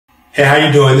Hey, how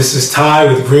you doing? This is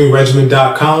Ty with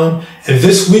Regimen.com, and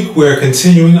this week we're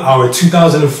continuing our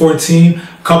 2014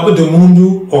 Copa do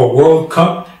Mundo, or World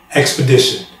Cup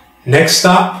expedition. Next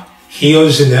stop, Rio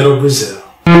de Janeiro, Brazil.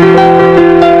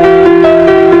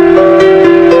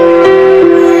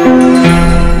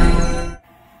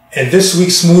 And this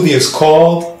week's smoothie is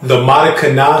called the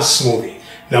Manacana Smoothie.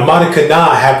 Now,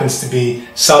 Manacana happens to be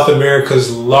South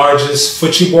America's largest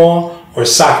football or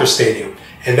soccer stadium.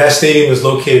 And that stadium is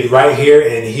located right here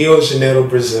in Rio de Janeiro,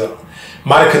 Brazil.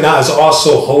 Manacana is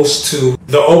also host to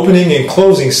the opening and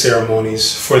closing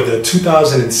ceremonies for the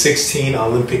 2016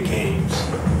 Olympic Games.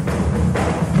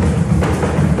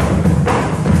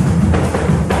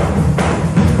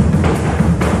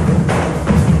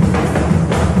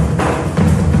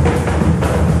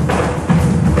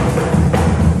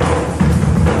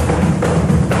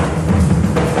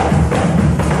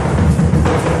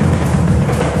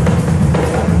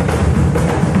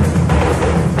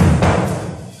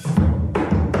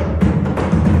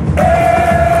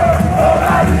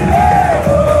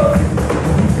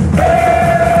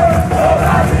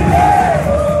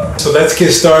 So let's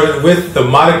get started with the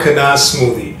Manacana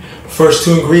Smoothie. First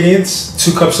two ingredients,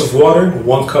 2 cups of water,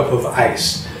 1 cup of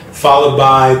ice, followed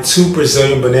by 2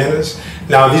 Brazilian bananas.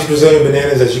 Now these Brazilian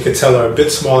bananas, as you can tell, are a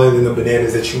bit smaller than the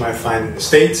bananas that you might find in the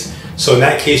States. So in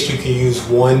that case, you can use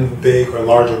 1 big or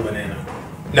larger banana.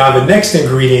 Now the next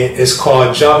ingredient is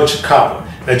called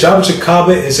Jaboticaba. Now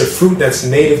Jaboticaba is a fruit that's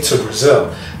native to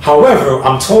Brazil. However,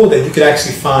 I'm told that you could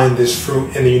actually find this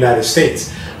fruit in the United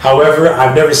States. However,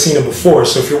 I've never seen it before,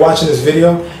 so if you're watching this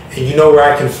video and you know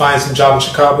where I can find some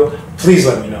Jaboticaba, please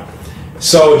let me know.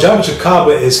 So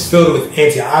Jaboticaba is filled with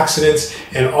antioxidants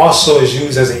and also is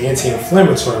used as an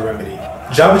anti-inflammatory remedy.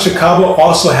 Jaboticaba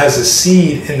also has a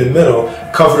seed in the middle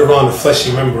covered around the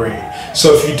fleshy membrane.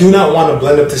 So if you do not want to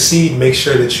blend up the seed, make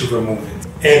sure that you remove it.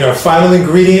 And our final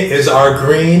ingredient is our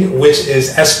green, which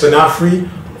is Espinafre,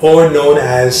 or known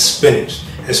as spinach.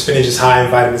 And spinach is high in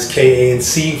vitamins K, A, and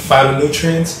C,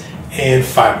 phytonutrients, and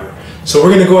fiber. So we're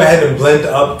going to go ahead and blend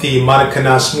up the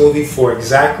Manacana smoothie for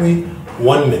exactly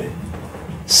 1 minute.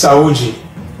 Saúde!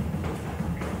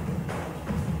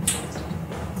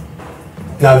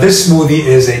 Now this smoothie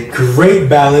is a great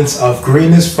balance of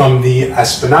greenness from the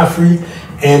Espinafre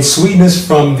and sweetness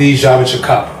from the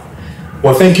Jaboticaba.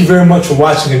 Well, thank you very much for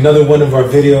watching another one of our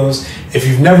videos. If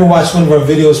you've never watched one of our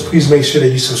videos, please make sure that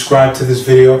you subscribe to this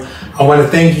video. I want to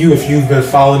thank you if you've been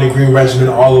following the Green Regimen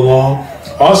all along.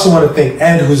 I also want to thank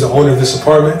Ed, who's the owner of this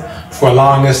apartment, for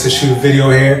allowing us to shoot a video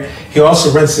here. He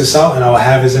also rents this out, and I will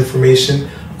have his information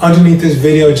underneath this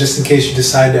video just in case you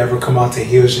decide to ever come out to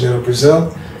Rio de Janeiro,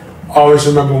 Brazil. Always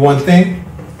remember one thing,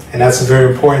 and that's a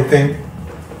very important thing.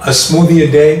 A smoothie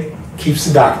a day keeps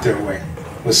the doctor away.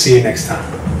 We'll see you next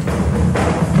time.